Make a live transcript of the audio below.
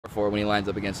for when he lines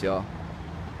up against y'all?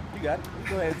 You got it. You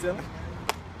go ahead and tell him.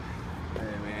 Yeah,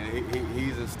 man,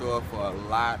 he's in store for a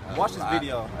lot. Watch this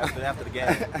video after the game,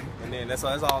 and then that's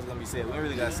all that's gonna be said. We don't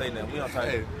really gotta say nothing. We don't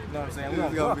try to, you know what I'm saying?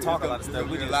 We don't talk a lot of stuff.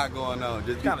 There's a lot going on.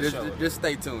 Just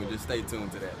stay tuned. Just stay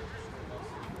tuned to that.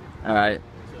 All right.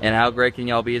 And how great can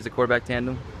y'all be as a quarterback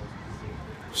tandem?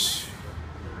 You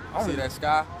see that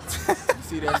sky? You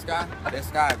see that sky? That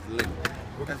sky is lit.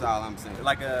 That's all I'm saying.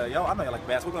 Like yo, I know you like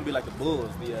basketball. We're gonna be like the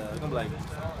Bulls. We're gonna be like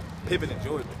Pippen and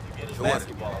Jordan.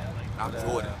 Basketball. I'm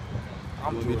Jordan.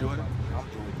 I'm Jordan.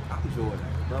 I'm Jordan,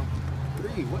 bro.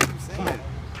 Three. What are you saying?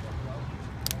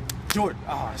 Jordan.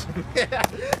 Oh.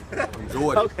 I'm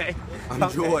Jordan. Okay.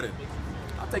 I'm Jordan.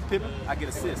 I'll take Pippen. I get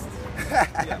assists.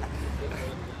 Yeah.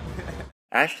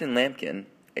 Ashton Lampkin,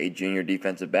 a junior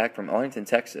defensive back from Arlington,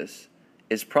 Texas,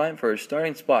 is primed for his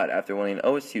starting spot after winning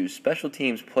OSU's Special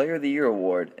Teams Player of the Year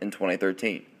award in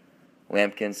 2013.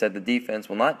 Lampkin said the defense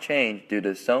will not change due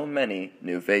to so many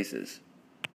new faces.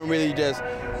 Really just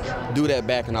do that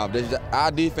backing off.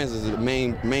 Our defense is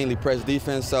mainly press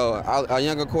defense, so our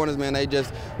younger corners, man, they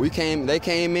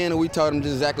came in and we told them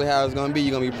just exactly how it's going to be.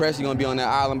 You're going to be pressed, you're going to be on that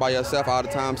island by yourself all the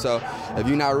time, so if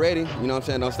you're not ready, you know what I'm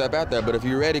saying, don't step out there. But if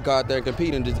you're ready, go out there and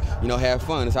compete and just, have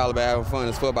fun. It's all about having fun.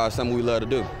 It's football. It's something we love to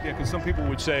do. Yeah, because some people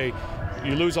would say,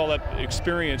 you lose all that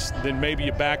experience, then maybe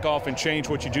you back off and change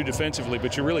what you do defensively,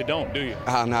 but you really don't, do you?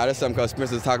 No, that's something Coach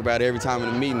Spencer's talk about every time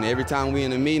in the meeting. Every time we in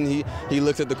the meeting, he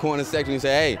looks at the corner section and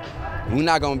say, hey, we're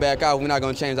not going to back off. We're not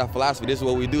going to change our philosophy. This is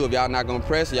what we do. If y'all not going to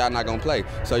press, y'all not going to play.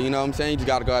 So, you know what I'm saying? You just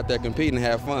got to go out there, compete, and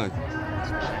have fun.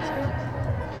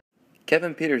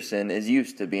 Kevin Peterson is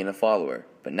used to being a follower,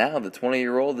 but now the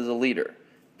 20-year-old is a leader.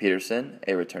 Peterson,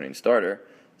 a returning starter,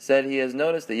 said he has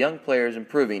noticed the young players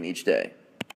improving each day.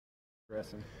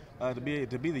 To be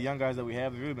the young guys that we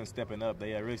have, they've really been stepping up.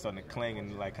 They are really starting to cling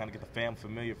and kind of get the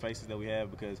familiar faces that we have,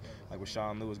 because like with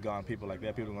Sean Lewis gone, people like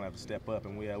that, people are going to have to step up,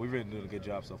 and we've really doing a good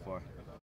job so far.